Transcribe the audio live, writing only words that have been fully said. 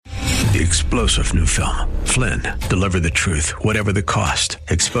The explosive new film, Flynn, deliver the truth, whatever the cost,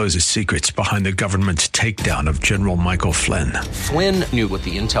 exposes secrets behind the government's takedown of General Michael Flynn. Flynn knew what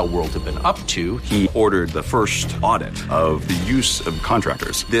the intel world had been up to. He ordered the first audit of the use of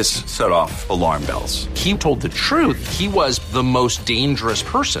contractors. This set off alarm bells. He told the truth. He was the most dangerous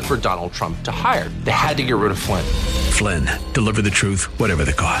person for Donald Trump to hire. They had to get rid of Flynn. Flynn, deliver the truth, whatever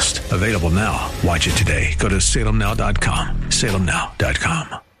the cost. Available now. Watch it today. Go to salemnow.com.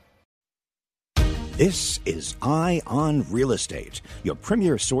 salemnow.com. This is Eye on Real Estate, your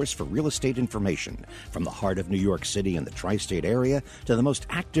premier source for real estate information. From the heart of New York City and the tri-state area to the most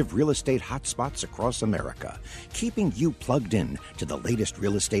active real estate hotspots across America, keeping you plugged in to the latest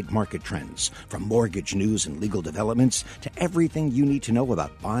real estate market trends, from mortgage news and legal developments to everything you need to know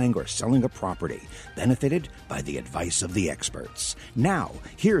about buying or selling a property, benefited by the advice of the experts. Now,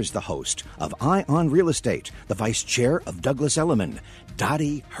 here's the host of Eye on Real Estate, the vice chair of Douglas Elliman,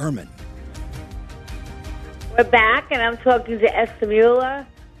 Dottie Herman. We're back, and I'm talking to Esther Mueller,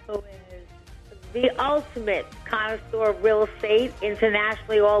 who is the ultimate connoisseur of real estate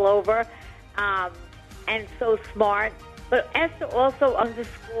internationally all over, and so smart. But Esther also owns a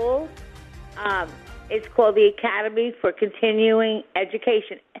school. It's called the Academy for Continuing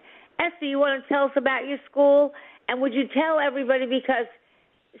Education. Esther, you want to tell us about your school? And would you tell everybody, because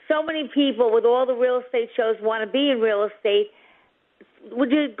so many people with all the real estate shows want to be in real estate,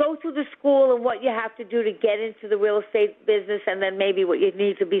 would you go through the school and what you have to do to get into the real estate business, and then maybe what you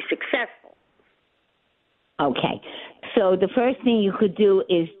need to be successful? Okay. So the first thing you could do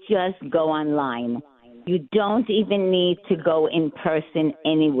is just go online. You don't even need to go in person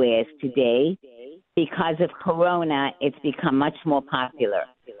anywhere today. Because of Corona, it's become much more popular.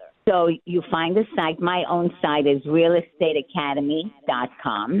 So you find the site. My own site is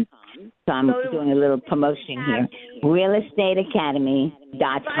realestateacademy.com. So I'm doing a little promotion here.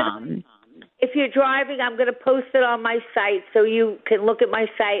 realestateacademy.com. If you're driving, I'm going to post it on my site so you can look at my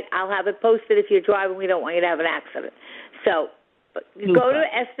site. I'll have it posted. If you're driving, we don't want you to have an accident. So you go to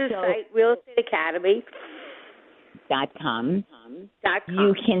Esther's site, realestateacademy.com.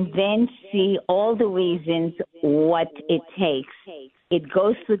 You can then see all the reasons what it takes. It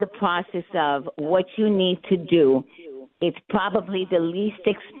goes through the process of what you need to do. It's probably the least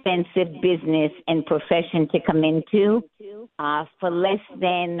expensive business and profession to come into. For less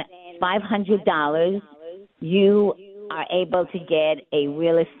than $500, you are able to get a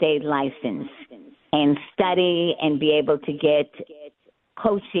real estate license and study and be able to get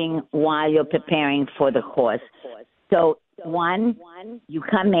coaching while you're preparing for the course. So, one, you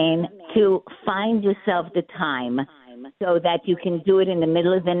come in to find yourself the time so that you can do it in the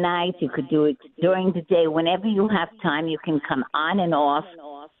middle of the night. You could do it during the day. Whenever you have time, you can come on and off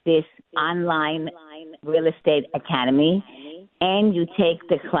this online real estate academy, and you take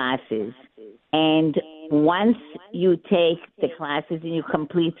the classes. And once you take the classes and you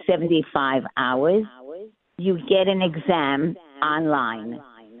complete 75 hours, you get an exam online.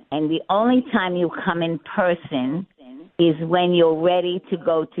 And the only time you come in person is when you're ready to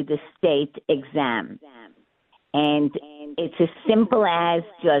go to the state exam. And it's as simple as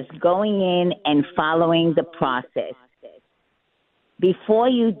just going in and following the process. Before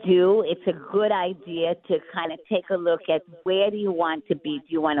you do, it's a good idea to kind of take a look at where do you want to be. Do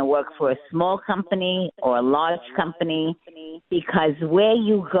you want to work for a small company or a large company? Because where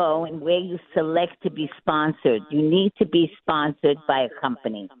you go and where you select to be sponsored, you need to be sponsored by a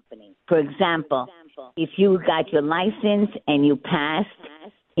company. For example, if you got your license and you passed,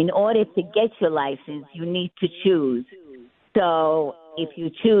 in order to get your license, you need to choose. So if you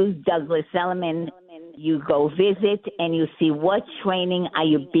choose Douglas Elliman, you go visit and you see what training are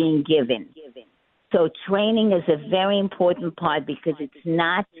you being given. So training is a very important part because it's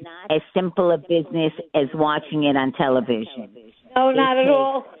not as simple a business as watching it on television. No, not at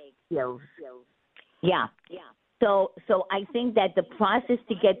all. Yeah. So I think that the process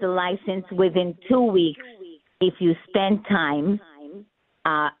to get the license within 2 weeks, if you spend time,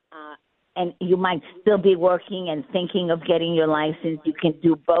 and you might still be working and thinking of getting your license, you can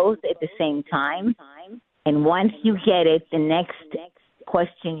do both at the same time. And once you get it, the next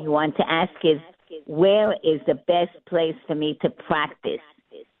question you want to ask is, where is the best place for me to practice?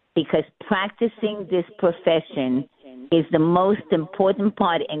 Because practicing this profession is the most important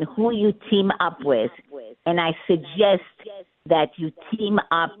part in who you team up with. And I suggest that you team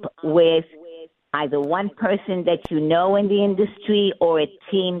up with either one person that you know in the industry or a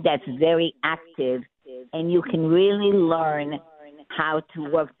team that's very active, and you can really learn how to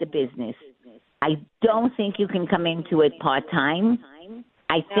work the business. I don't think you can come into it part-time.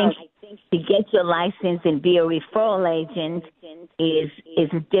 I think to get your license and be a referral agent is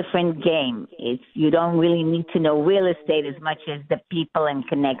a different game. You don't really need to know real estate as much as the people and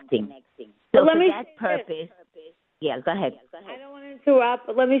connecting. So for that purpose, yeah, go ahead. I don't want to interrupt,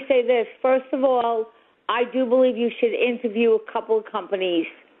 but let me say this. First of all, I do believe you should interview a couple of companies,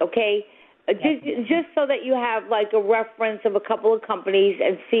 okay? Just so that you have like a reference of a couple of companies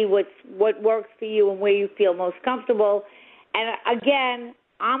and see what works for you and where you feel most comfortable. And again,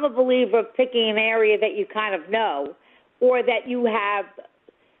 I'm a believer of picking an area that you kind of know, or that you have,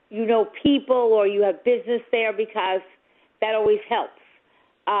 people or you have business there, because that always helps.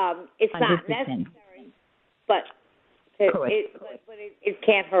 It's 100%. Not necessary, but it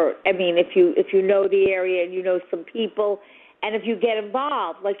can't hurt. I mean, if you know the area and you know some people, and if you get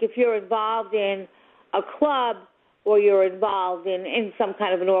involved, like if you're involved in a club or you're involved in some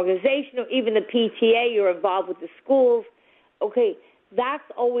kind of an organization, or even the PTA, you're involved with the schools, okay, that's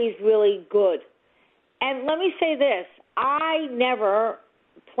always really good. And let me say this. I never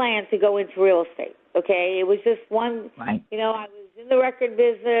planned to go into real estate, okay? It was just one, right. I was in the record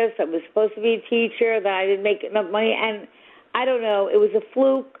business. I was supposed to be a teacher. Then I didn't make enough money. And I don't know. It was a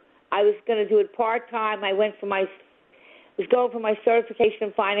fluke. I was going to do it part-time. I was going for my certification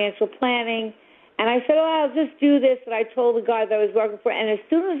in financial planning. And I said, I'll just do this. And I told the guy that I was working for. And as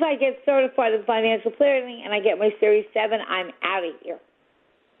soon as I get certified in financial planning and I get my Series 7, I'm out of here.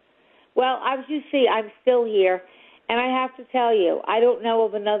 Well, as you see, I'm still here. And I have to tell you, I don't know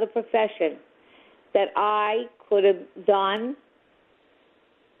of another profession that I could have done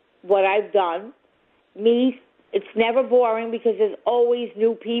what I've done. It's never boring because there's always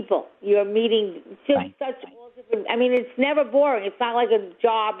new people. You're meeting just such all different. I mean, it's never boring. It's not like a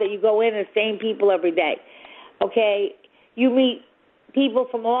job that you go in and the same people every day. Okay? You meet people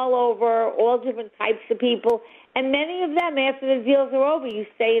from all over, all different types of people, and many of them, after the deals are over, you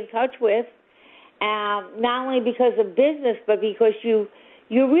stay in touch with, not only because of business, but because you're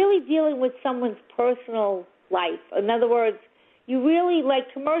really dealing with someone's personal life. In other words, you really,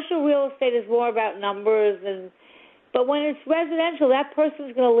 like commercial real estate is more about numbers, but when it's residential, that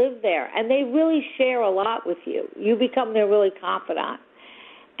person's going to live there, and they really share a lot with you. You become their really confidant.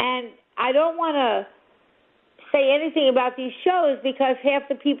 And I don't want to say anything about these shows because half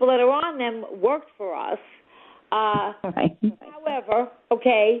the people that are on them worked for us. However,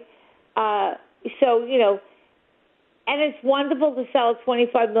 okay, so, and it's wonderful to sell a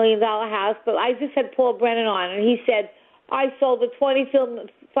 $25 million house, but I just had Paul Brennan on, and he said, I sold a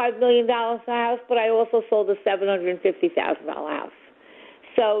 $25 million house, but I also sold a $750,000 house.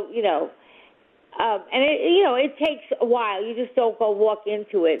 So, and it takes a while. You just don't go walk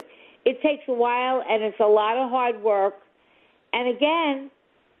into it. It takes a while, and it's a lot of hard work. And again,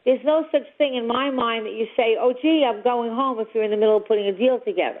 there's no such thing in my mind that you say, oh, gee, I'm going home if you're in the middle of putting a deal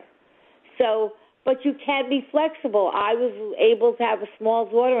together. So, but you can be flexible. I was able to have a small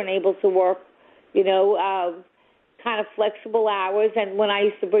daughter and able to work, kind of flexible hours, and when I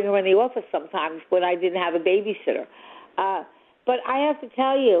used to bring her in the office sometimes when I didn't have a babysitter. But I have to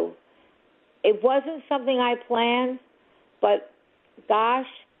tell you, it wasn't something I planned, but gosh,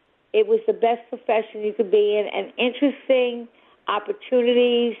 it was the best profession you could be in, and interesting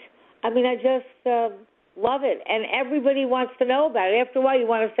opportunities. I mean, I just love it, and everybody wants to know about it. After a while, you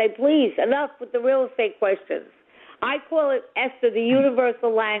want to say, please, enough with the real estate questions. I call it, Esther, the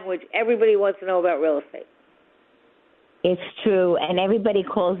universal language. Everybody wants to know about real estate. It's true, and everybody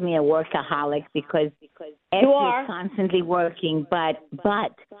calls me a workaholic because Esther's constantly working, but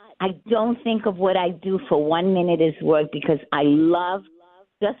I don't think of what I do for 1 minute as work because I love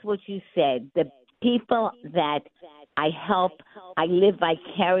just what you said. The people that I help, I live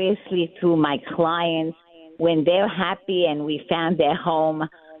vicariously through my clients. When they're happy and we found their home,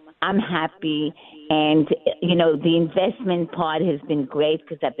 I'm happy. And, the investment part has been great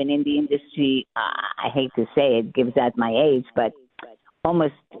because I've been in the industry, I hate to say it, gives out my age, but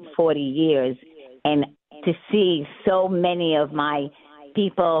almost 40 years. And to see so many of my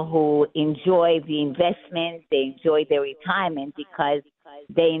people who enjoy the investment, they enjoy their retirement because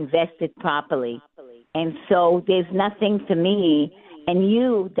they invested properly. And so there's nothing to me, and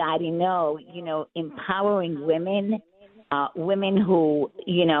you, Dottie, know, empowering women, women who,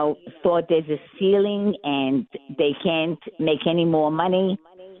 thought there's a ceiling and they can't make any more money.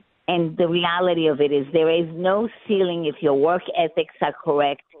 And the reality of it is there is no ceiling if your work ethics are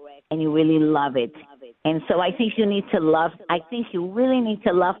correct and you really love it. And so I think you really need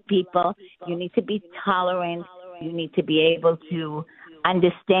to love people. You need to be tolerant. You need to be able to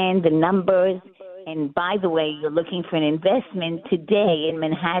understand the numbers. And by the way, you're looking for an investment today in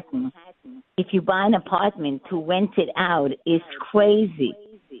Manhattan. if you buy an apartment, to rent it out is crazy.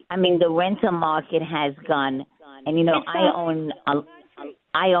 I mean, the rental market has gone, and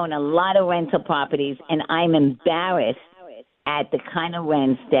I own a lot of rental properties, and I'm embarrassed at the kind of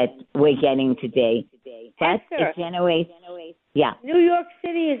rents that we're getting today. But it generates, New York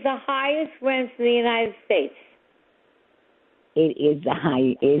City is the highest rents in the United States. It is the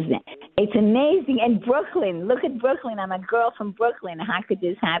high, isn't it? It's amazing. And Brooklyn, look at Brooklyn. I'm a girl from Brooklyn. How could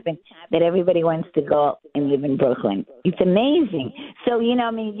this happen that everybody wants to go and live in Brooklyn? It's amazing. So,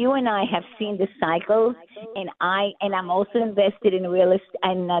 you and I have seen the cycles, and I'm also invested in real estate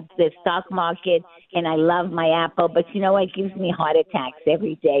and the stock market, and I love my Apple. But you know what? It gives me heart attacks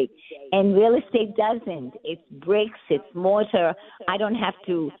every day. And real estate doesn't. It's bricks, it's mortar. I don't have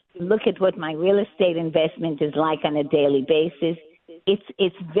to look at what my real estate investment is like on a daily basis.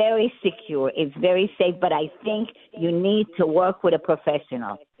 It's very secure. It's very safe, but I think you need to work with a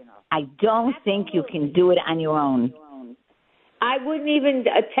professional. I don't think you can do it on your own. I wouldn't even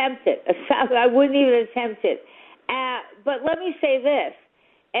attempt it. But let me say this.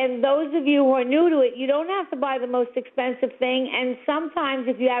 And those of you who are new to it, you don't have to buy the most expensive thing. And sometimes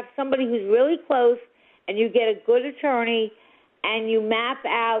if you have somebody who's really close and you get a good attorney and you map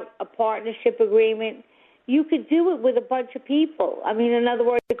out a partnership agreement, you could do it with a bunch of people. I mean, in other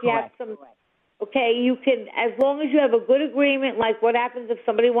words, if you have some, you can, as long as you have a good agreement, like what happens if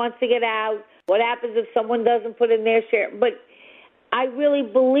somebody wants to get out, what happens if someone doesn't put in their share. But I really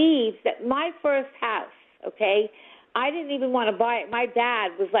believe that my first house, I didn't even want to buy it. My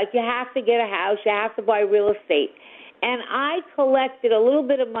dad was like, you have to get a house, you have to buy real estate. And I collected a little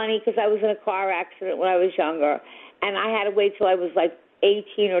bit of money because I was in a car accident when I was younger, and I had to wait till I was like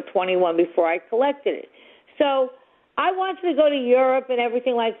 18 or 21 before I collected it. So I wanted to go to Europe and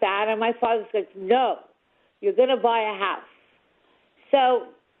everything like that, and my father said, no, you're going to buy a house. So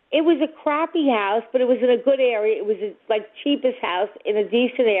it was a crappy house, but it was in a good area. It was like cheapest house in a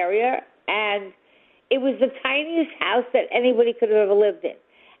decent area, and it was the tiniest house that anybody could have ever lived in.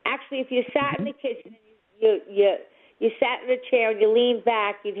 Actually, if you sat in the kitchen, you sat in a chair and you leaned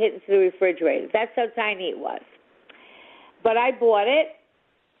back, you'd hit into the refrigerator. That's how tiny it was. But I bought it,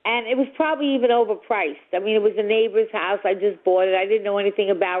 and it was probably even overpriced. I mean, it was a neighbor's house. I just bought it. I didn't know anything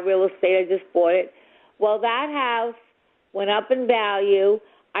about real estate. I just bought it. Well, that house went up in value.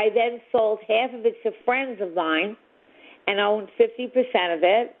 I then sold half of it to friends of mine and owned 50% of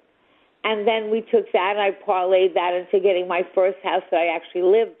it. And then we took that and I parlayed that into getting my first house that I actually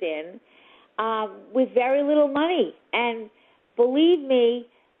lived in with very little money. And believe me,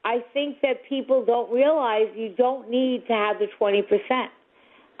 I think that people don't realize you don't need to have the 20%.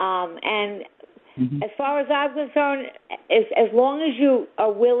 As far as I'm concerned, as long as you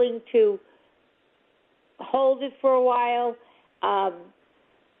are willing to hold it for a while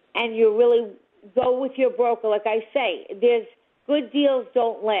and you really go with your broker, like I say, there's good deals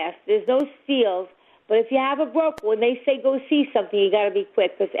don't last. There's no steals. But if you have a broker, when they say go see something, you got to be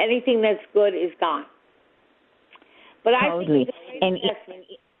quick because anything that's good is gone. But totally. I think it's a great investment.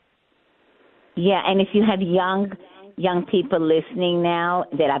 And if you have young people listening now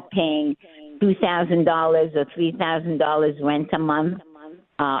that are paying $2,000 or $3,000 rent a month,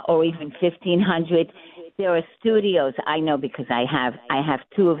 or even $1,500, there are studios I know because I have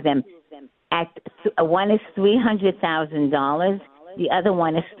two of them. One is $300,000. The other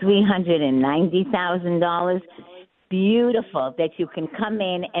one is $390,000. Beautiful that you can come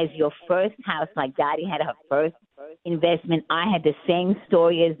in as your first house, like Dottie had her first investment. I had the same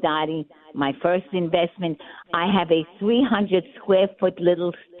story as Dottie, my first investment. I have a 300-square-foot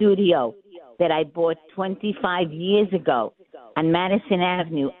little studio that I bought 25 years ago on Madison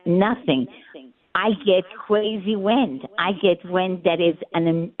Avenue. Nothing. I get crazy rent. I get rent that is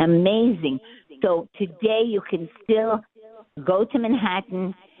amazing. So today you can still go to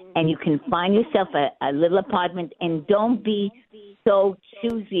Manhattan and you can find yourself a little apartment, and don't be so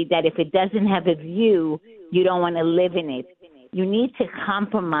choosy that if it doesn't have a view, you don't want to live in it. You need to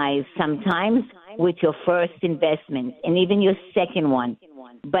compromise sometimes with your first investment and even your second one.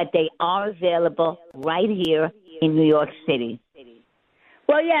 But they are available right here in New York City.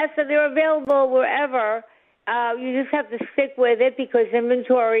 Well, yeah, so they're available wherever. You just have to stick with it because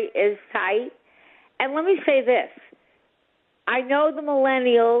inventory is tight. And let me say this. I know the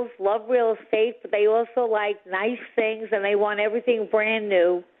millennials love real estate, but they also like nice things and they want everything brand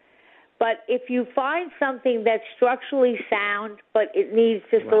new. But if you find something that's structurally sound, but it needs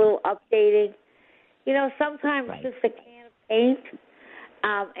just a little updating, sometimes just a can of paint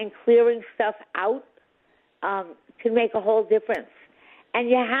and clearing stuff out can make a whole difference. And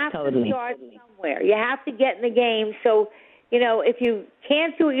you have to start somewhere. You have to get in the game. So if you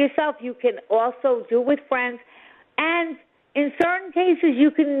can't do it yourself, you can also do it with friends. And in certain cases,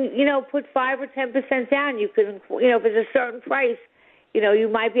 you can, put 5 or 10% down. You can, if it's a certain price, you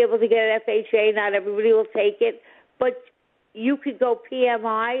might be able to get an FHA. Not everybody will take it, but you could go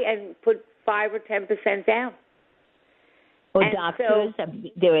PMI and put 5 or 10% down. Or doctors,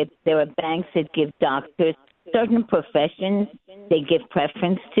 there are banks that give doctors certain professions they give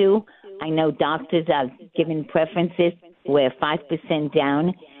preference to. I know doctors are given preferences where 5%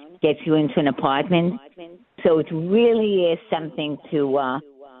 down gets you into an apartment. So it really is something to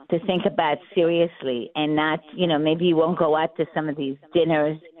think about seriously, and not, maybe you won't go out to some of these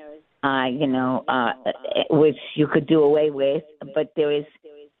dinners, which you could do away with. But there is,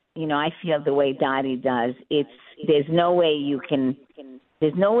 I feel the way Dottie does. There's no way you can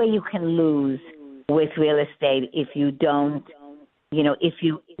lose with real estate if you don't, if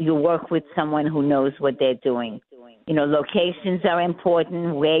you work with someone who knows what they're doing. Locations are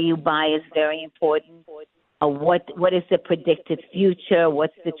important. Where you buy is very important. What is the predicted future?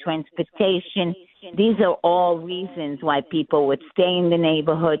 What's the transportation? These are all reasons why people would stay in the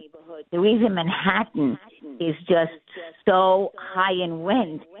neighborhood. The reason Manhattan is just so high in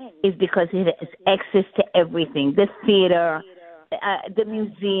rent is because it has access to everything: the theater, the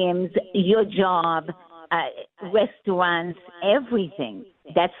museums, your job, restaurants, everything.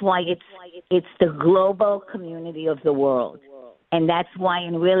 That's why it's the global community of the world. And that's why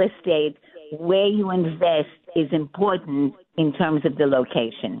in real estate, where you invest is important in terms of the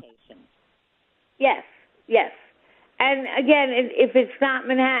location. Yes. And again, if it's not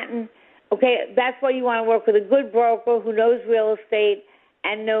Manhattan, okay, that's why you want to work with a good broker who knows real estate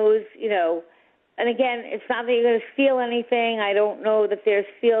and knows, and again, it's not that you're going to steal anything. I don't know that there's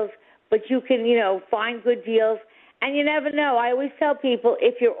steals, but you can, find good deals. And you never know. I always tell people,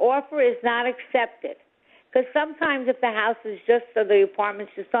 if your offer is not accepted, because sometimes if the house is just, or the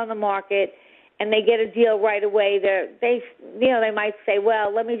apartment's just on the market, and they get a deal right away, they might say,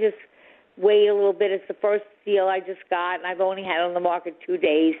 well, let me just wait a little bit. It's the first deal I just got, and I've only had it on the market 2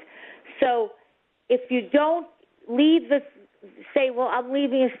 days. So if you don't say, well, I'm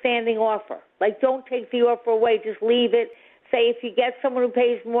leaving a standing offer. Like, don't take the offer away. Just leave it. Say, if you get someone who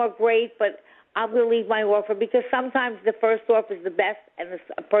pays more, great, but I'm going to leave my offer, because sometimes the first offer is the best and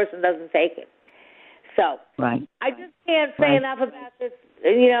a person doesn't take it. So right. I just can't say enough about this,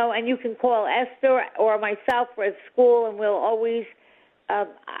 and you can call Esther or myself for at school, and we'll always,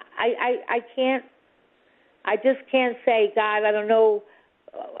 I just can't say, God, I don't know.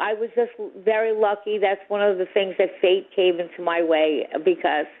 I was just very lucky. That's one of the things that fate came into my way,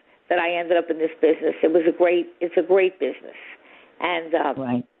 because that I ended up in this business. It's a great business. And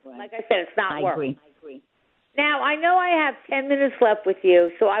right. Like I said, it's not work. I agree. Now, I know I have 10 minutes left with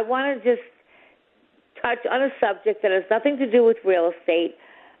you, so I want to just touch on a subject that has nothing to do with real estate,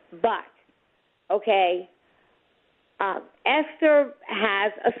 but, okay, Esther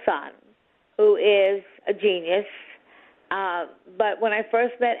has a son who is a genius, but when I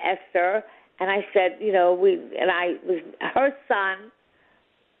first met Esther, and I said, her son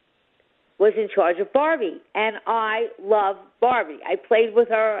was in charge of Barbie, and I love Barbie. I played with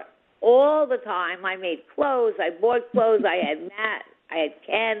her all the time. I made clothes. I bought clothes. I had Matt. I had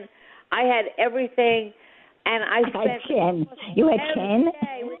Ken. I had everything, and I spent Ken. You had Ken? every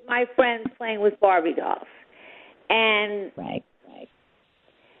day with my friends playing with Barbie dolls. And right.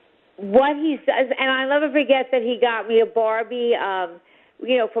 What he says, and I'll never forget that he got me a Barbie,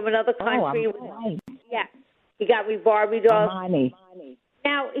 from another country. Right. Yeah, he got me Barbie dolls. Money.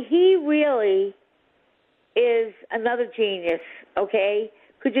 Now, he really is another genius, okay?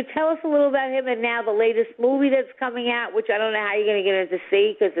 Could you tell us a little about him and now the latest movie that's coming out, which I don't know how you're going to get in to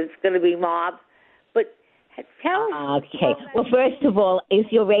see because it's going to be mob. But tell us. Okay. Well, first of all, is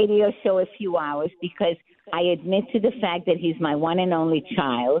your radio show a few hours? Because I admit to the fact that he's my one and only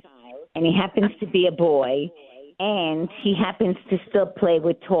child, and he happens to be a boy, and he happens to still play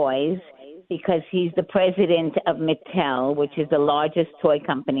with toys, because he's the president of Mattel, which is the largest toy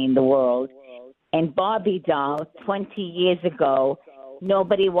company in the world. And Barbie doll, 20 years ago,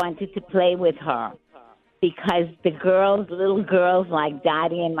 nobody wanted to play with her because little girls like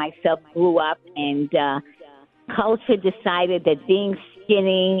Dottie and myself grew up, and culture decided that being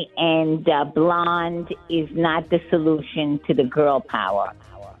skinny and blonde is not the solution to the girl power.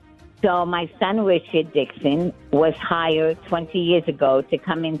 So my son, Richard Dixon, was hired 20 years ago to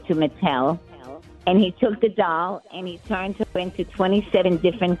come into Mattel, and he took the doll and he turned her into 27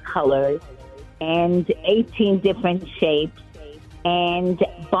 different colors and 18 different shapes. And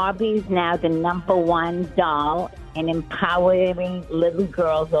Barbie is now the #1 doll and empowering little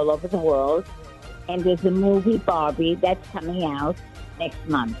girls all over the world. and there's a movie, Barbie, that's coming out next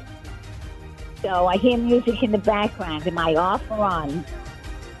month. So I hear music in the background. Am I off or on?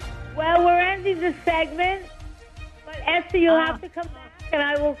 Well, we're ending the segment, but Esther, you'll have to come back, and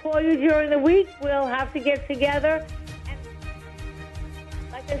I will call you during the week. We'll have to get together. And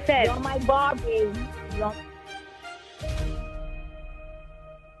like I said, you're my Barbie.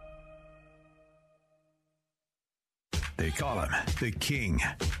 They call him the King,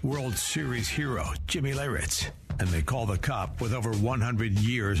 World Series hero Jimmy Leyritz. And they call the cop with over 100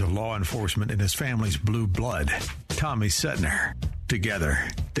 years of law enforcement in his family's blue blood, Tommy Setner. Together,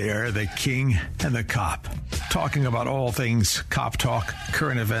 they are the King and the Cop, talking about all things cop talk,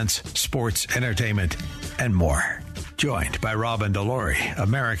 current events, sports, entertainment, and more. Joined by Robin DeLore,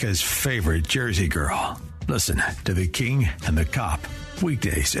 America's favorite Jersey girl. Listen to the King and the Cop,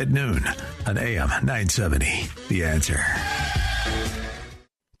 weekdays at noon on AM 970. The Answer.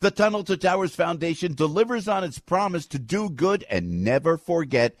 The Tunnel to Towers Foundation delivers on its promise to do good and never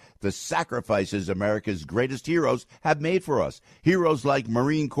forget the sacrifices America's greatest heroes have made for us. Heroes like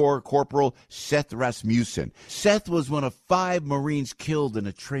Marine Corps Corporal Seth Rasmussen. Seth was one of 5 Marines killed in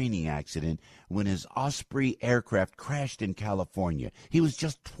a training accident when his Osprey aircraft crashed in California. He was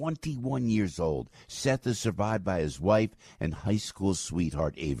just 21 years old. Seth is survived by his wife and high school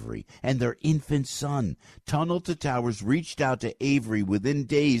sweetheart Avery and their infant son. Tunnel to Towers reached out to Avery within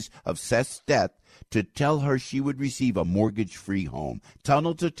days of Seth's death to tell her she would receive a mortgage-free home.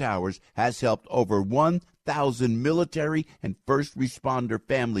 Tunnel to Towers has helped over 1,000 military and first responder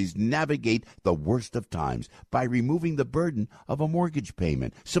families navigate the worst of times by removing the burden of a mortgage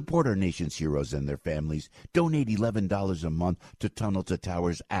payment. Support our nation's heroes and their families. Donate $11 a month to Tunnel to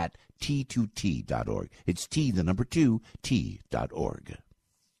Towers at T2T.org. It's T, the number 2, T.org.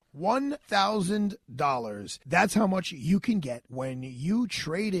 $1,000. That's how much you can get when you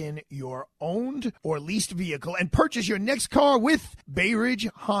trade in your owned or leased vehicle and purchase your next car with Bay Ridge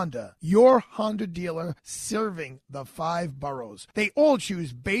Honda, your Honda dealer serving the 5 boroughs. They all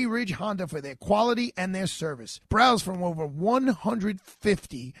choose Bay Ridge Honda for their quality and their service. Browse from over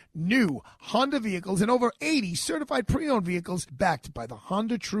 150 new Honda vehicles and over 80 certified pre-owned vehicles backed by the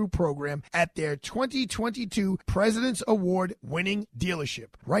Honda True program at their 2022 President's Award winning dealership.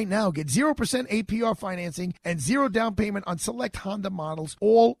 Right now, get 0% APR financing and 0 down payment on select Honda models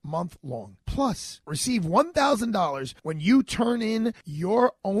all month long. Plus, receive $1,000 when you turn in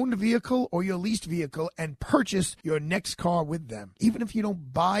your owned vehicle or your leased vehicle and purchase your next car with them. Even if you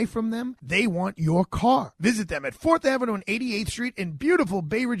don't buy from them, they want your car. Visit them at 4th Avenue and 88th Street in beautiful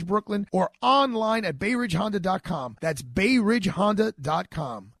Bay Ridge, Brooklyn, or online at BayRidgeHonda.com. That's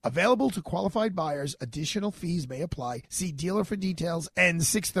BayRidgeHonda.com. Available to qualified buyers. Additional fees may apply. See dealer for details. And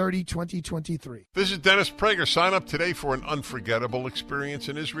 6/30/2023. Visit Dennis Prager. Sign up today for an unforgettable experience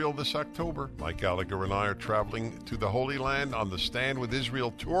in Israel this October. Mike Gallagher and I are traveling to the Holy Land on the Stand with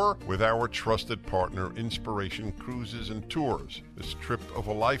Israel tour with our trusted partner, Inspiration Cruises and Tours. This trip of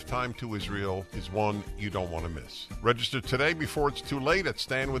a lifetime to Israel is one you don't want to miss. Register today before it's too late at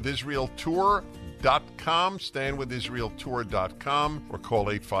StandWithIsraelTour.com, StandWithIsraelTour.com, or call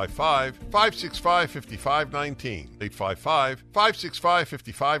 855-565-5519.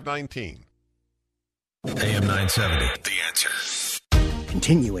 855-565-5519. AM 970. The Answer.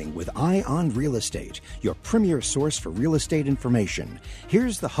 Continuing with Eye on Real Estate, your premier source for real estate information.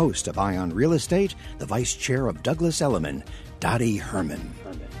 Here's the host of Eye on Real Estate, the vice chair of Douglas Elliman, Dottie Herman.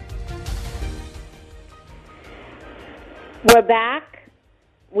 We're back.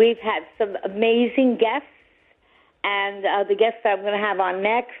 We've had some amazing guests, and the guest that I'm going to have on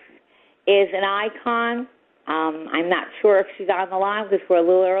next is an icon. I'm not sure if she's on the line because we're a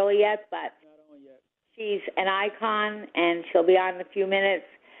little early yet, but she's an icon, and she'll be on in a few minutes.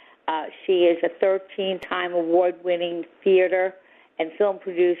 She is a 13-time award-winning theater and film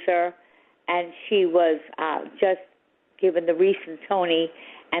producer, and she was just given the recent Tony,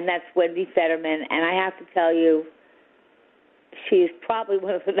 and that's Wendy Fetterman. And I have to tell you, she is probably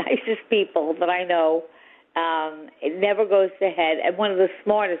one of the nicest people that I know. It never goes to head, and one of the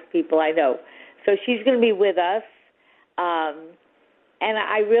smartest people I know. So she's going to be with us, and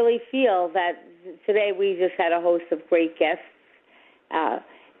I really feel that today we just had a host of great guests.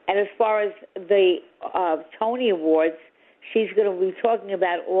 And as far as the Tony Awards, she's going to be talking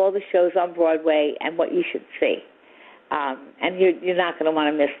about all the shows on Broadway and what you should see. And you're not going to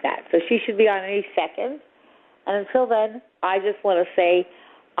want to miss that. So she should be on any second. And until then, I just want to say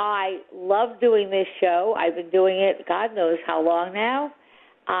I love doing this show. I've been doing it God knows how long now.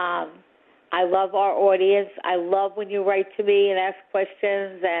 I love our audience. I love when you write to me and ask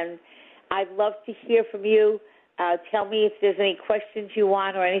questions, and I'd love to hear from you. Tell me if there's any questions you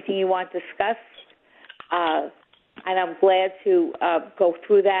want or anything you want discussed. and I'm glad to go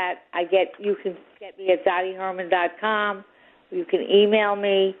through that. You can get me at DottieHerman.com. You can email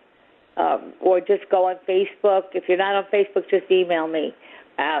me, or just go on Facebook. If you're not on Facebook, just email me,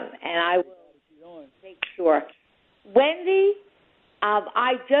 and I will make sure. Wendy,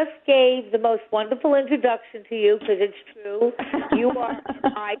 I just gave the most wonderful introduction to you because it's true. You are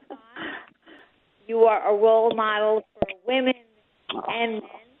an icon. You are a role model for women and men.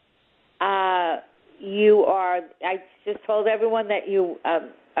 I just told everyone that you are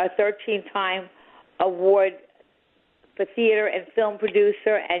a 13-time award for theater and film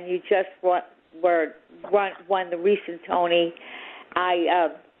producer, and you just won the recent Tony. I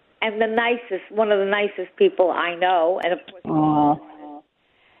am one of the nicest people I know, and of course,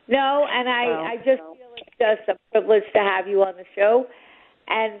 I just feel it's just a privilege to have you on the show,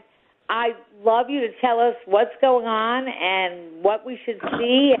 and I'd love you to tell us what's going on and what we should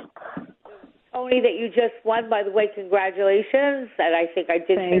see. Tony, that you just won, by the way, congratulations. And I think I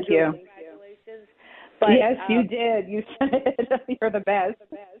did. Thank you. Congratulations. But, yes, you did. You said it. You're the best.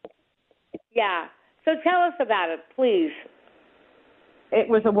 Yeah. So tell us about it, please. It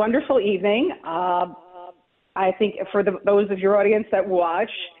was a wonderful evening. I think for those of your audience that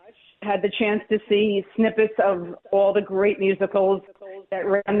watch, had the chance to see snippets of all the great musicals that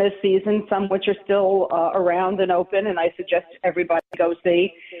ran this season, some which are still around and open, and I suggest everybody go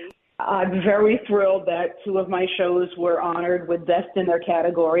see. I'm very thrilled that two of my shows were honored with Best in their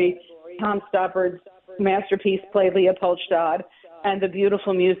category, Tom Stoppard's masterpiece play Leopoldstadt and the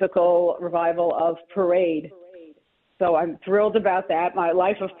beautiful musical revival of Parade. So I'm thrilled about that. My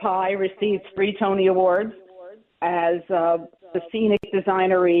Life of Pi received 3 Tony Awards as the scenic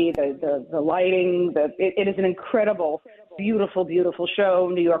designery, the lighting. It is an incredible, beautiful, beautiful show,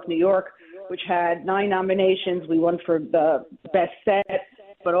 New York, New York, which had 9 nominations. We won for the best set,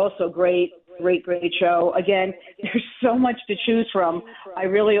 but also great show. Again, there's so much to choose from. I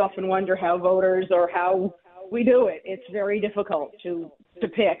really often wonder how voters or how we do it. It's very difficult to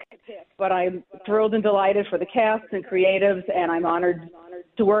pick, but I'm thrilled and delighted for the cast and creatives, and I'm honored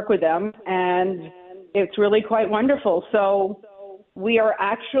to work with them, and it's really quite wonderful. So we are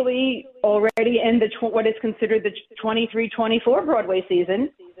actually already in what is considered the 23-24 Broadway season.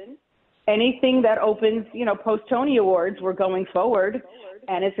 Anything that opens, post-Tony Awards, we're going forward,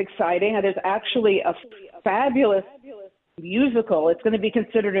 and it's exciting. And there's actually a fabulous musical. It's going to be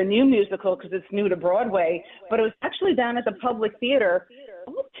considered a new musical because it's new to Broadway, but it was actually down at the Public Theater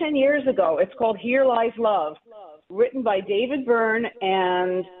almost 10 years ago. It's called Here Lies Love, written by David Byrne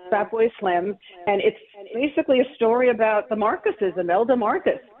and Fatboy Slim, and it's basically a story about the Marcuses, Imelda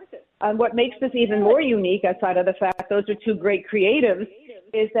Marcus. And what makes this even more unique, outside of the fact those are 2 great creatives,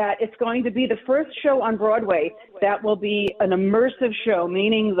 is that it's going to be the first show on Broadway that will be an immersive show,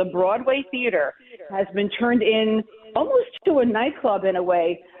 meaning the Broadway theater has been turned in almost to a nightclub in a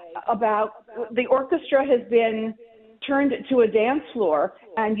way. The orchestra has been turned to a dance floor,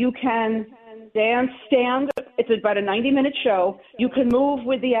 and you can dance, stand. It's about a 90-minute show. You can move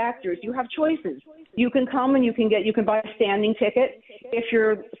with the actors. You have choices. You can come and you can buy a standing ticket. If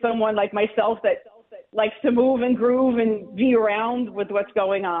you're someone like myself that likes to move and groove and be around with what's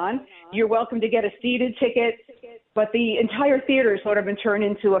going on, you're welcome to get a seated ticket. But the entire theater has sort of been turned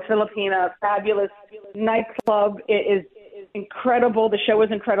into a Filipina fabulous nightclub. It is incredible. The show was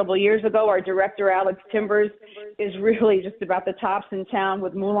incredible years ago. Our director, Alex Timbers, is really just about the tops in town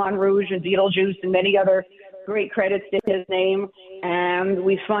with Moulin Rouge and Beetlejuice and many other great credits to his name. And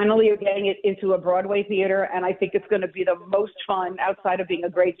we finally are getting it into a Broadway theater, and I think it's going to be the most fun outside of being a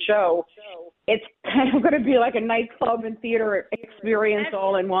great show. It's kind of going to be like a nightclub and theater experience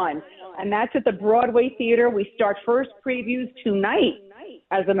all in one. And that's at the Broadway Theater. We start first previews tonight,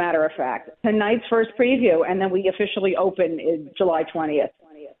 as a matter of fact. Tonight's first preview, and then we officially open in July 20th.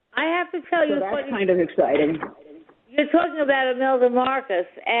 I have to tell you, so that's kind of exciting. You're talking about Imelda Marcus,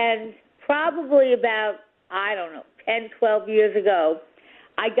 and probably about, 10, 12 years ago,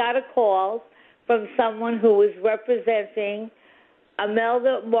 I got a call from someone who was representing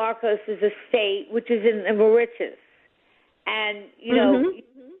Imelda Marcus's estate, which is in Mauritius. And, you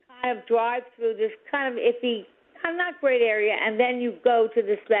kind of drive through this kind of iffy, not great area, and then you go to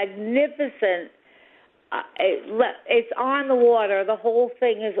this magnificent, it's on the water. The whole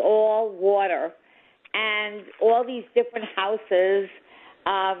thing is all water. And all these different houses.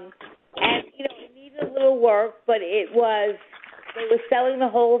 And, it needed a little work, but they were selling the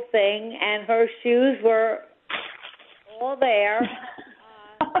whole thing, and her shoes were all there.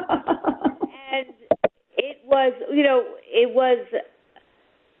 And it was, it was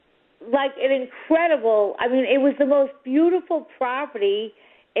like an incredible, it was the most beautiful property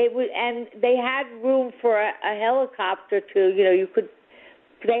it was, and they had room for a helicopter to,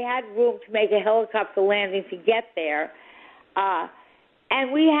 they had room to make a helicopter landing to get there.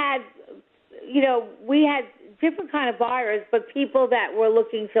 And we had different kind of buyers, but people that were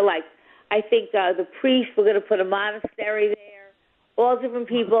looking to, like, I think the priests were going to put a monastery there, all different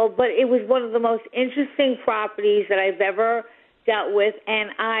people. But it was one of the most interesting properties that I've ever dealt with, and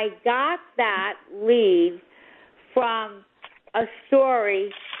I got that lead from a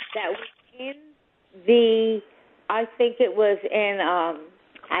story that was in I think it was in,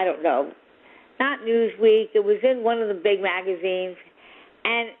 I don't know, not Newsweek. It was in one of the big magazines,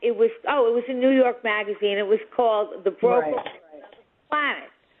 and it was in New York Magazine. It was called The Broker Planet,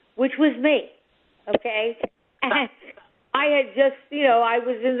 which was me, okay? And I had just, I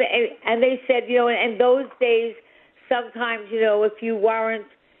was in and they said, in those days, sometimes, if you weren't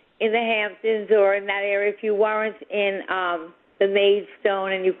in the Hamptons or in that area, if you weren't in the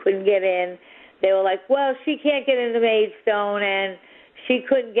Maidstone and you couldn't get in, they were like, well, she can't get into Maidstone, and she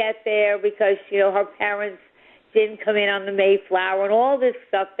couldn't get there because, her parents didn't come in on the Mayflower, and all this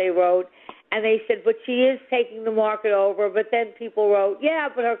stuff they wrote. And they said, but she is taking the market over. But then people wrote, yeah,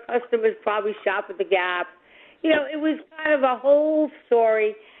 but her customers probably shop at the Gap. It was kind of a whole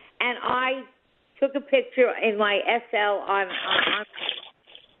story. And I took a picture in my SL on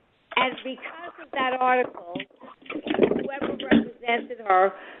and because of that article, whoever represented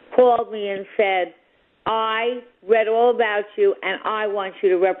her called me and said, I read all about you, and I want you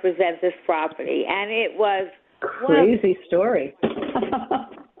to represent this property. And it was crazy story.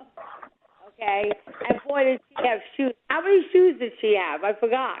 Okay, and boy, did she have shoes. How many shoes did she have? I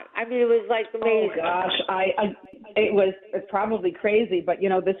forgot. I mean, it was like amazing. Oh gosh, it was probably crazy, but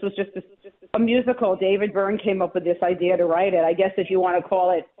this was just a musical. David Byrne came up with this idea to write it. I guess if you want to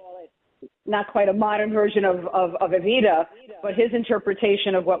call it not quite a modern version of Evita, but his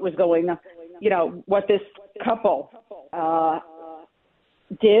interpretation of what was going on, what this couple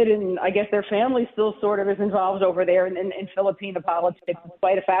did, and I guess their family still sort of is involved over there in Filipino politics. It's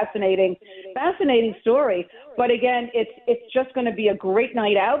quite a fascinating story. But again, it's just going to be a great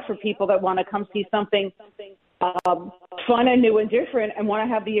night out for people that want to come see something fun and new and different, and want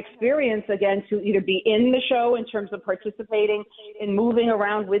to have the experience again to either be in the show in terms of participating in moving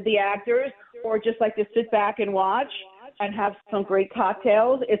around with the actors, or just like to sit back and watch and have some great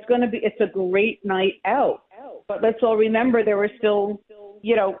cocktails. It's a great night out. But let's all remember there were still,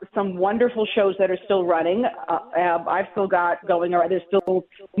 some wonderful shows that are still running. I've still got going around. There's still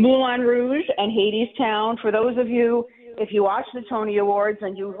Moulin Rouge and Hadestown. For those of you, if you watched the Tony Awards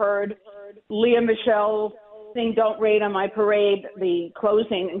and you heard Leah Michelle sing "Don't Rain on My Parade," the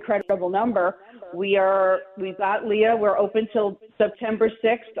closing incredible number, we've got Leah. We're open till September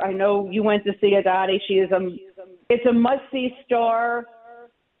 6th. I know you went to see it, Dottie. It's a must-see star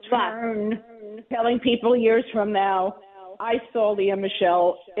turn, telling people years from now, I saw Leah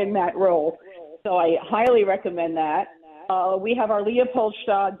Michelle in that role. So I highly recommend that. We have our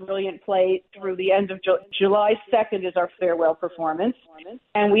Leopoldstadt brilliant play through the end of July 2nd is our farewell performance.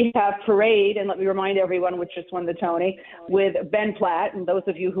 And we have Parade, and let me remind everyone, which just won the Tony, with Ben Platt. And those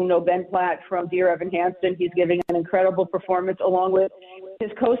of you who know Ben Platt from Dear Evan Hansen, he's giving an incredible performance along with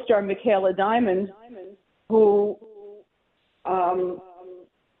his co-star Michaela Diamond, who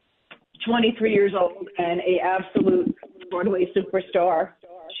 23 years old and a absolute Broadway superstar.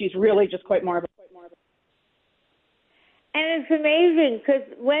 She's really just quite marvelous. And it's amazing because,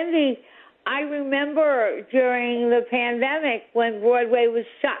 Wendy, I remember during the pandemic when Broadway was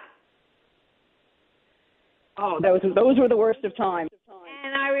shut. Oh, those were the worst of times.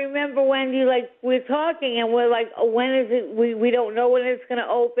 And I remember, Wendy, we're talking and we're like, oh, when is it? We don't know when it's going to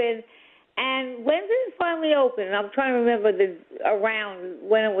open. And when did it finally open? And I'm trying to remember around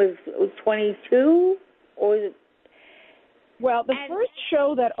when it was 22, or was it? Well, the first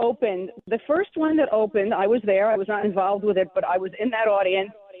one that opened, I was there. I was not involved with it, but I was in that audience.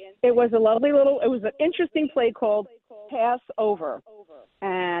 It was it was an interesting play called Passover.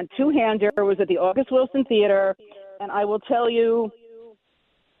 And two-hander was at the August Wilson Theater. And I will tell you,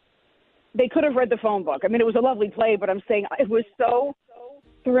 they could have read the phone book. I mean, it was a lovely play, but I'm saying it was so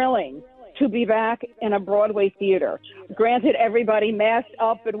thrilling to be back in a Broadway theater. Granted, everybody masked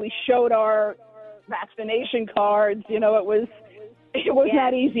up, and we showed our vaccination cards. It was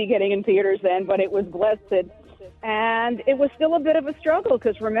not easy getting in theaters then, but it was blessed. And it was still a bit of a struggle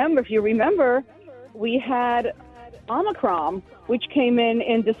because if you remember, we had Omicron, which came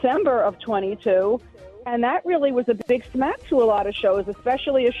in December of 22, and that really was a big smack to a lot of shows,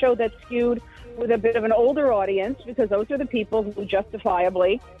 especially a show that skewed with a bit of an older audience, because those are the people who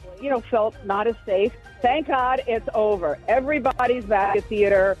justifiably, felt not as safe. Thank God it's over. Everybody's back at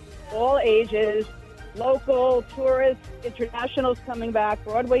theater, all ages, local, tourists, internationals coming back.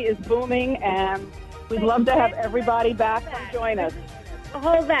 Broadway is booming, and we'd love to have everybody back and join us.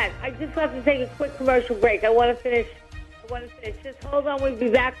 Hold that. I just have to take a quick commercial break. I want to finish. Just hold on. We'll be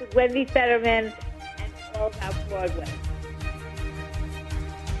back with Wendy Fetterman and all about Broadway.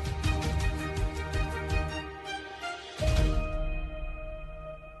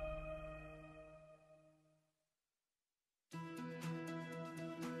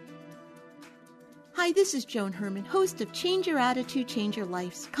 Hi, this is Joan Herman, host of Change Your Attitude, Change Your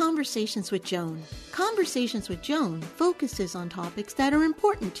Life's Conversations with Joan. Conversations with Joan focuses on topics that are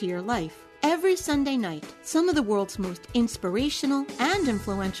important to your life. Every Sunday night, some of the world's most inspirational and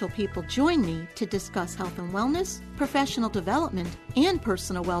influential people join me to discuss health and wellness, professional development, and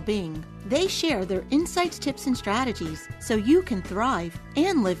personal well-being. They share their insights, tips, and strategies so you can thrive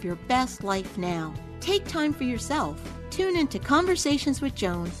and live your best life now. Take time for yourself. Tune into Conversations with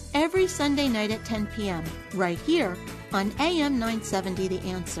Joan every Sunday night at 10 p.m. right here on AM 970 The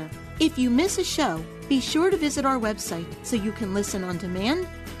Answer. If you miss a show, be sure to visit our website so you can listen on demand.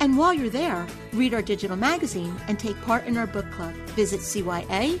 And while you're there, read our digital magazine and take part in our book club. Visit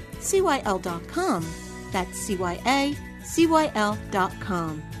CYACYL.com. That's CYACYL.com.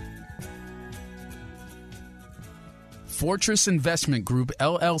 Fortress Investment Group,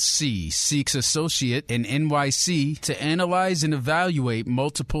 LLC, seeks associate in NYC to analyze and evaluate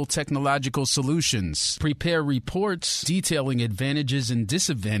multiple technological solutions, prepare reports detailing advantages and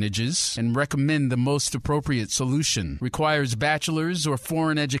disadvantages, and recommend the most appropriate solution. Requires bachelor's or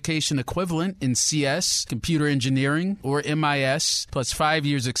foreign education equivalent in CS, computer engineering, or MIS, plus 5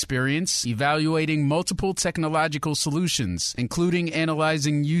 years experience evaluating multiple technological solutions, including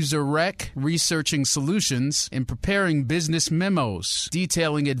analyzing user rec, researching solutions, and preparing business memos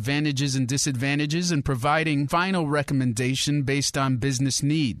detailing advantages and disadvantages and providing final recommendation based on business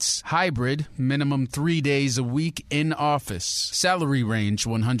needs. Hybrid, minimum 3 days a week in office. Salary range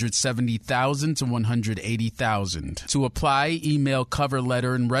 $170,000 to $180,000. To apply, email cover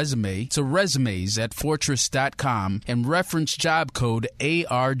letter and resume to resumes@fortress.com and reference job code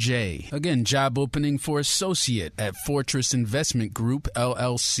ARJ. Again, job opening for associate at Fortress Investment Group,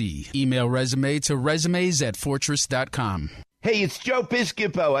 LLC. Email resume to resumes@fortress.com. Hey, it's Joe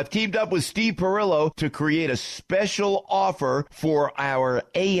Piscopo. I've teamed up with Steve Perillo to create a special offer for our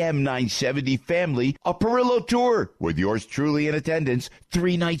AM 970 family, a Perillo tour with yours truly in attendance,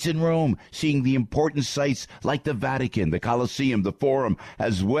 3 nights in Rome, seeing the important sites like the Vatican, the Colosseum, the Forum,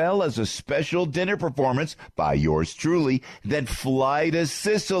 as well as a special dinner performance by yours truly. Then fly to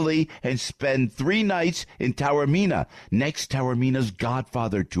Sicily and spend 3 nights in Taormina. Next, Taormina's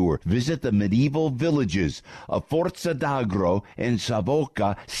Godfather tour. Visit the medieval villages of Forza d'Agro in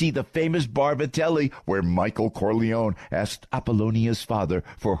Savoca. See the famous Barbatelli, where Michael Corleone asked Apollonia's father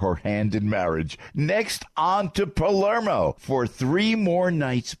for her hand in marriage. Next, on to Palermo for 3 more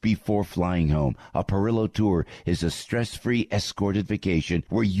nights before flying home. A Perillo tour is a stress-free escorted vacation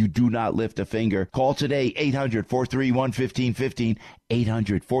where you do not lift a finger. Call today, 800-431-1515,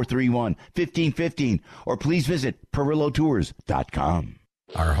 800-431-1515, or please visit PerilloTours.com.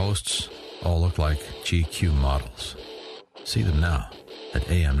 Our hosts all look like GQ models. See them now at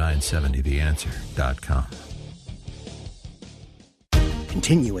am970theanswer.com.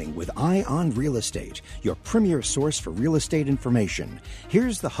 Continuing with Eye on Real Estate, your premier source for real estate information.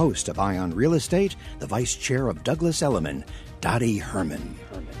 Here's the host of Eye on Real Estate, the vice chair of Douglas Elliman, Dottie Herman.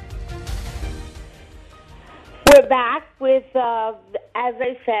 We're back with, as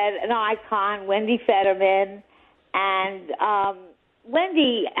I said, an icon, Wendy Fetterman. And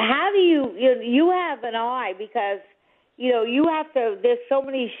Wendy, how do you have an eye, because you have to, there's so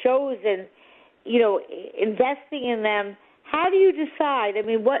many shows and, investing in them. How do you decide? I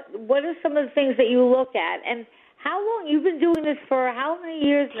mean, what are some of the things that you look at? And how long, you've been doing this for how many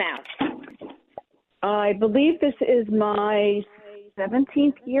years now? I believe this is my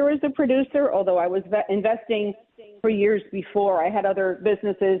 17th year as a producer, although I was investing for years before. I had other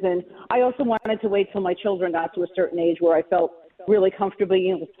businesses, and I also wanted to wait till my children got to a certain age where I felt really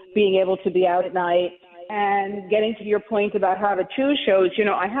comfortably being able to be out at night. And getting to your point about how to choose shows,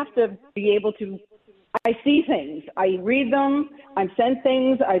 I have to be able to, I see things, I read them, I'm sent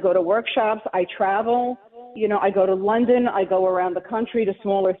things, I go to workshops, I travel, I go to London, I go around the country to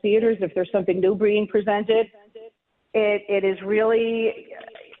smaller theaters if there's something new being presented. It is really,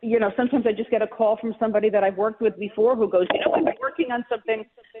 sometimes I just get a call from somebody that I've worked with before who goes, I'm working on something,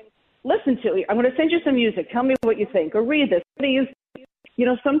 listen to it, I'm going to send you some music, tell me what you think, or read this.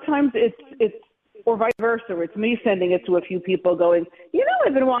 sometimes it's or vice versa. It's me sending it to a few people going,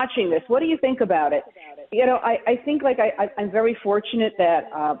 I've been watching this. What do you think about it? I think I'm very fortunate that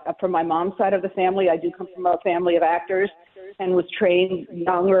from my mom's side of the family, I do come from a family of actors and was trained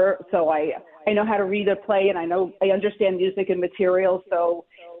younger. So I know how to read a play, and I understand music and material. So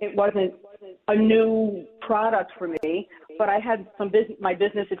it wasn't a new product for me, but I had my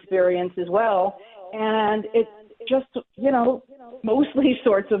business experience as well. And it just, mostly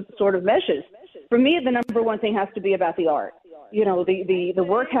sort of meshes. For me, the number one thing has to be about the art. The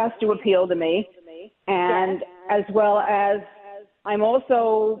work has to appeal to me, and as well as I'm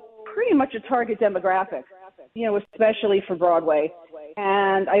also pretty much a target demographic, especially for Broadway.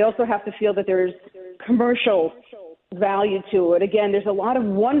 And I also have to feel that there's commercial value to it. Again, there's a lot of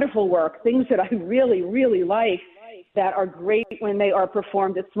wonderful work, things that I really, really like that are great when they are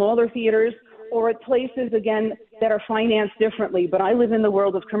performed at smaller theaters or at places, again, that are financed differently. But I live in the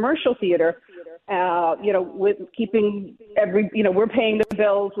world of commercial theater, with keeping we're paying the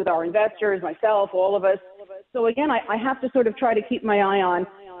bills with our investors, myself, all of us. So again, I have to sort of try to keep my eye on,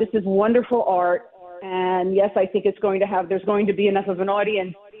 this is wonderful art. And yes, I think there's going to be enough of an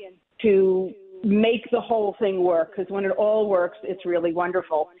audience to make the whole thing work. Because when it all works, it's really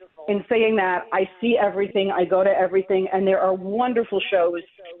wonderful. In saying that, I see everything, I go to everything, and there are wonderful shows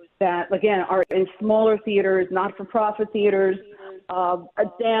that, again, are in smaller theaters, not-for-profit theaters, a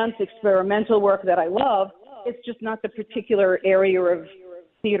dance, experimental work that I love. It's just not the particular area of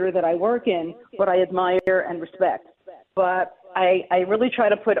theater that I work in, but I admire and respect. But I really try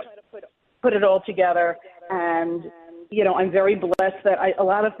to put it all together, and, I'm very blessed that a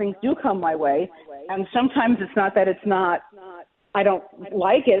lot of things do come my way, and sometimes it's not that I don't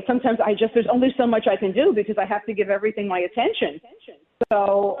like it. Sometimes there's only so much I can do because I have to give everything my attention.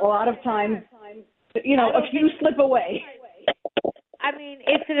 So a lot of times, a few slip away. I mean,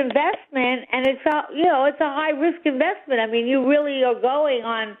 it's an investment, and it's a high risk investment. I mean, you really are going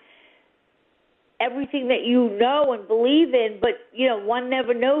on everything that you know and believe in, but one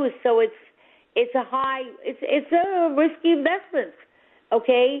never knows. So it's a risky investment,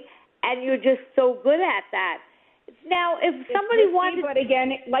 okay? And you're just so good at that. Now, if somebody wanted, but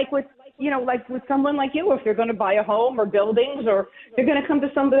again, like with someone like you, if they're going to buy a home or buildings, or they're going to come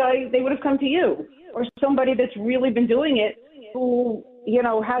to somebody, they would have come to you, or somebody that's really been doing it, who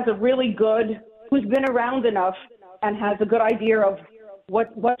has a really good, who's been around enough and has a good idea of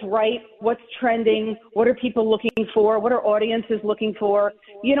what's right, what's trending, what are people looking for, what are audiences looking for.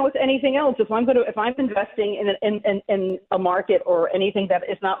 With anything else, if I'm investing in a market or anything that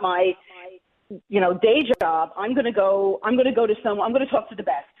is not my day job, I'm going to go to someone, I'm going to talk to the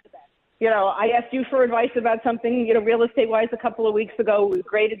best. I asked you for advice about something, real estate wise a couple of weeks ago. It was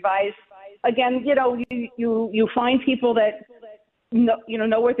great advice. Again, you find people that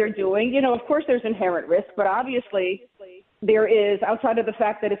know what they're doing. Of course there's inherent risk, but obviously there is, outside of the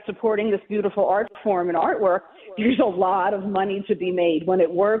fact that it's supporting this beautiful art form and artwork, there's a lot of money to be made. When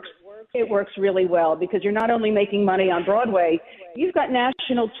it works really well, because you're not only making money on Broadway, you've got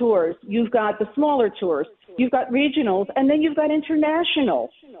national tours, you've got the smaller tours, you've got regionals, and then you've got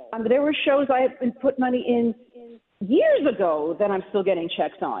international. There were shows I had put money in years ago that I'm still getting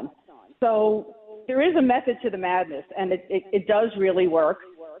checks on. So there is a method to the madness, and it does really work.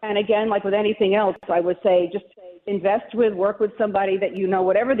 And again, like with anything else, I would say just work with somebody that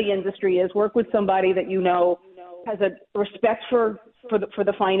whatever the industry is, work with somebody that has a respect for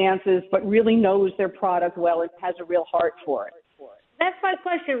the finances, but really knows their product well and has a real heart for it. That's my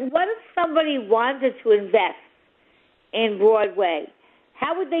question. What if somebody wanted to invest in Broadway?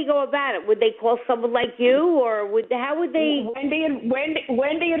 How would they go about it? Would they call someone like you, or how would they?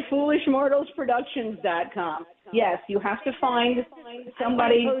 Wendy at foolishmortalsproductions.com. Yes, you have to find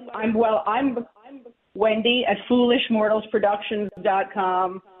somebody. I'm Wendy at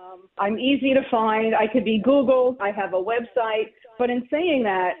foolishmortalsproductions.com. I'm easy to find. I could be Googled. I have a website. But in saying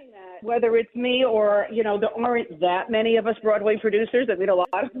that, whether it's me or, there aren't that many of us Broadway producers. I mean, a lot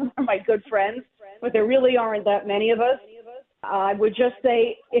of them are my good friends, but there really aren't that many of us. I would just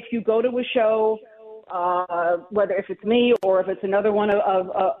say, if you go to a show, whether if it's me or if it's another one of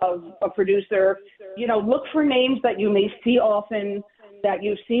a producer, look for names that you may see often, that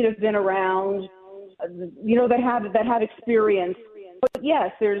you've seen have been around, that have experience. But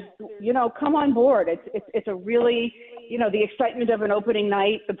yes, there's, come on board. It's a really, the excitement of an opening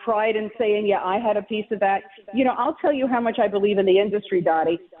night, the pride in saying, yeah, I had a piece of that. I'll tell you how much I believe in the industry,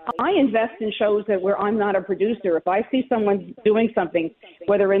 Dottie. I invest in shows where I'm not a producer. If I see someone doing something,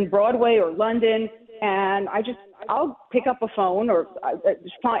 whether in Broadway or London, and I'll pick up a phone or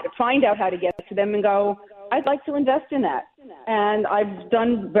find out how to get to them and go, I'd like to invest in that. And I've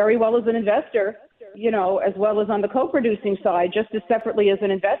done very well as an investor, you know, as well as on the co-producing side, just as separately as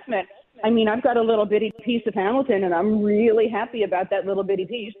an investment. I mean, I've got a little bitty piece of Hamilton, and I'm really happy about that little bitty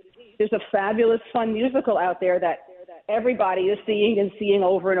piece. There's a fabulous, fun musical out there that everybody is seeing and seeing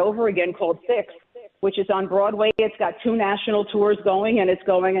over and over again called Six, which is on Broadway. It's got 2 national tours going, and it's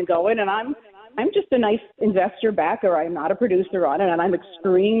going and going. And I'm just a nice investor backer. I'm not a producer on it, and I'm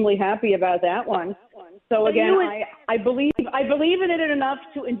extremely happy about that one. So again, I believe in it enough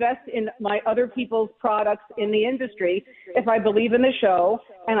to invest in my other people's products in the industry if I believe in the show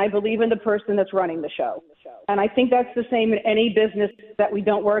and I believe in the person that's running the show. And I think that's the same in any business that we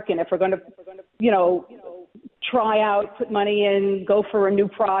don't work in. If we're going to, you know, try out, put money in, go for a new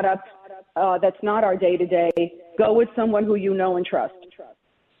product that's not our day-to-day, go with someone who you know and trust.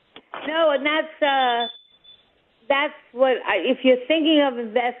 No, and that's what if you're thinking of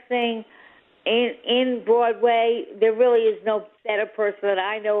investing in Broadway, there really is no better person that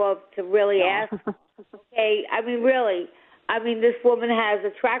I know of to really ask. Okay, I mean, really. I mean, this woman has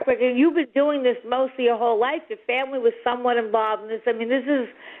a track record. You've been doing this mostly your whole life. Your family was somewhat involved in this. I mean, this has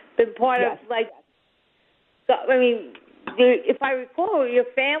been part of, like, I mean, if I recall, your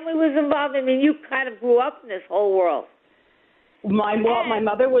family was involved. I mean, you kind of grew up in this whole world. My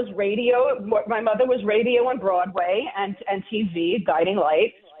mother was radio. My mother was radio on Broadway and TV, Guiding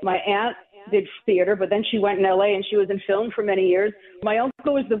Light. My aunt did theater, but then she went in L.A. and she was in film for many years. My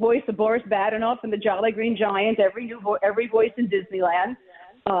uncle was the voice of Boris Badenoff in The Jolly Green Giant, every voice in Disneyland,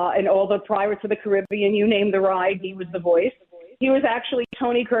 and all the Pirates of the Caribbean. You name the ride, he was the voice. He was actually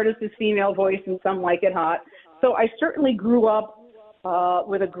Tony Curtis's female voice in Some Like It Hot. So I certainly grew up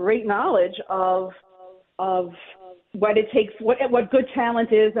with a great knowledge of what it takes, what good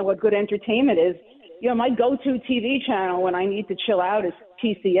talent is and what good entertainment is. You know, my go-to TV channel when I need to chill out is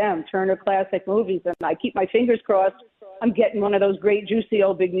TCM, Turner Classic Movies, and I keep my fingers crossed I'm getting one of those great, juicy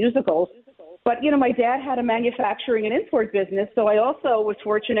old big musicals. But, you know, my dad had a manufacturing and import business, so I also was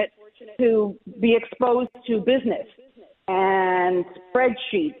fortunate to be exposed to business and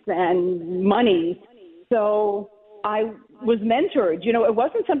spreadsheets and money. So I was mentored. You know, it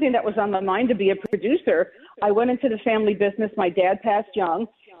wasn't something that was on my mind to be a producer. I went into the family business. My dad passed young.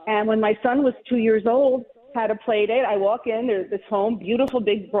 And when my son was 2 years old, had a play date, I walk in, there's this home, beautiful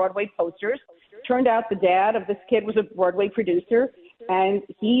big Broadway posters. Turned out the dad of this kid was a Broadway producer, and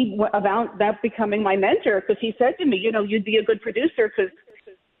he wound up becoming my mentor because he said to me, you know, you'd be a good producer because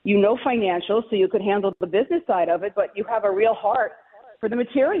you know financials, so you could handle the business side of it, but you have a real heart for the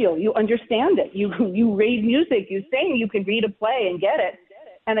material. You understand it. You read music, you sing, you can read a play and get it.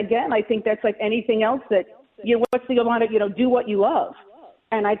 And again, I think that's like anything else that, you know, what's the amount of, you know, do what you love.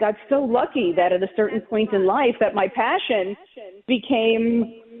 And I got so lucky that at a certain point in life that my passion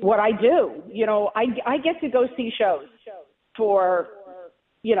became what I do. You know, I get to go see shows for,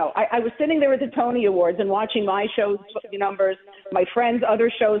 you know, I was sitting there at the Tony Awards and watching my show's numbers, my friends' other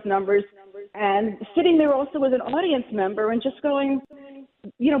shows' numbers, and sitting there also as an audience member and just going,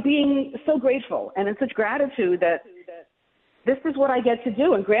 you know, being so grateful and in such gratitude that this is what I get to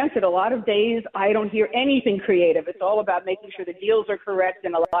do. And granted, a lot of days I don't hear anything creative. It's all about making sure the deals are correct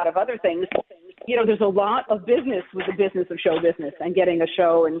and a lot of other things. You know, there's a lot of business with the business of show business and getting a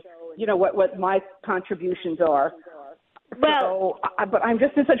show and, you know, what my contributions are. Well, so, but I'm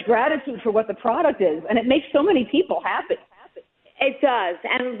just in such gratitude for what the product is. And it makes so many people happy. It does.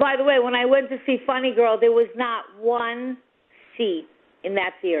 And by the way, when I went to see Funny Girl, there was not one seat in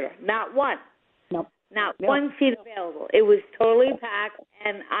that theater. Not one. Nope. Not one seat available. It was totally packed,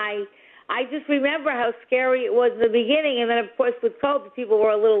 and I just remember how scary it was in the beginning, and then, of course, with COVID, people were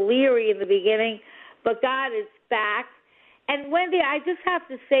a little leery in the beginning, but God is back. And, Wendy, I just have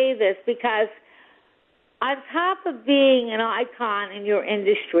to say this because on top of being an icon in your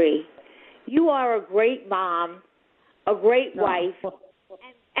industry, you are a great mom, a great wife,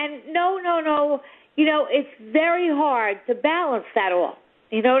 and no, you know, it's very hard to balance that all.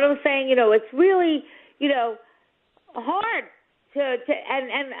 You know what I'm saying? You know, it's really, you know, hard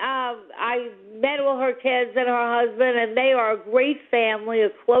and I met all her kids and her husband, and they are a great family, a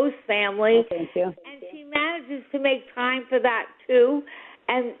close family. Oh, thank you. And she manages to make time for that too,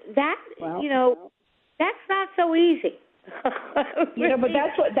 and that, you know, that's not so easy. You know, but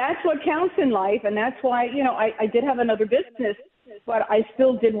that's what counts in life, and that's why, you know, I did have another business, but I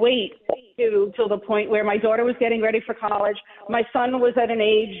still did wait till the point where my daughter was getting ready for college. My son was at an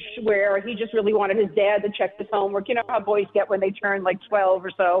age where he just really wanted his dad to check his homework. You know how boys get when they turn like 12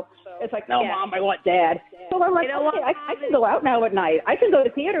 or so. It's like, no, Mom, I want Dad. So I'm like, okay, I can go out now at night. I can go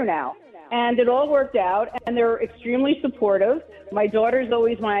to theater now. And it all worked out, and they're extremely supportive. My daughter's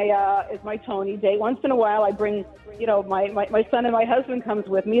always is my Tony date. Once in a while, I bring, my son and my husband comes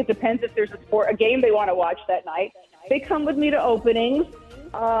with me. It depends if there's a game they want to watch that night. They come with me to openings.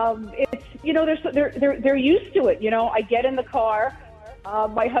 It's they're used to it. I get in the car.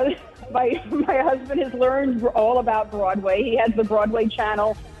 My husband has learned all about Broadway. He has the Broadway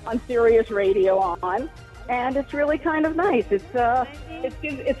channel on Sirius Radio on. And it's really kind of nice.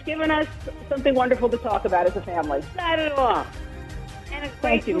 It's given us something wonderful to talk about as a family. Not at all. And a great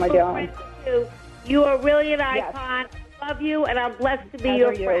Thank you, my darling. You are really an icon. Yes. Love you, and I'm blessed to be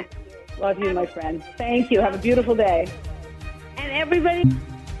your friend. Love you, my friend. Thank you. Have a beautiful day. And everybody,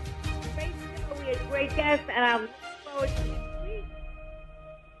 we had great guests, and I'm looking forward to next week.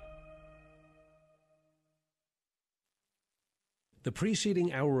 The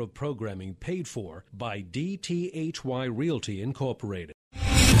preceding hour of programming paid for by DTHY Realty Incorporated.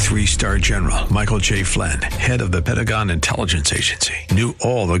 3-star General Michael J. Flynn, head of the Pentagon Intelligence Agency, knew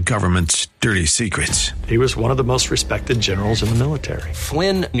all the government's dirty secrets. He was one of the most respected generals in the military.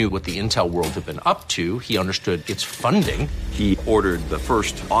 Flynn knew what the intel world had been up to. He understood its funding. He ordered the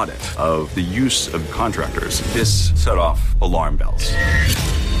first audit of the use of contractors. This set off alarm bells.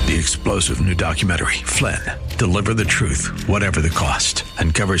 The explosive new documentary, Flynn, Deliver the Truth, Whatever the Cost,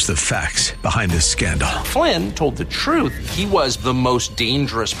 uncovers the facts behind this scandal. Flynn told the truth. He was the most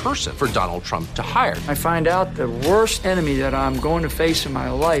dangerous person for Donald Trump to hire. I find out the worst enemy that I'm going to face in my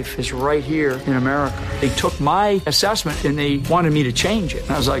life is right here in America. They took my assessment and they wanted me to change it.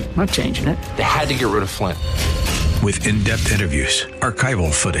 And I was like, I'm not changing it. They had to get rid of Flynn. With in-depth interviews,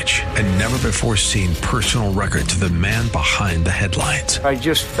 archival footage, and never-before-seen personal records of the man behind the headlines. I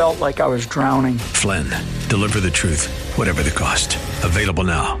just felt like I was drowning. Flynn, Deliver the Truth, Whatever the Cost. Available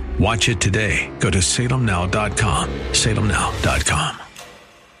now. Watch it today. Go to salemnow.com. salemnow.com.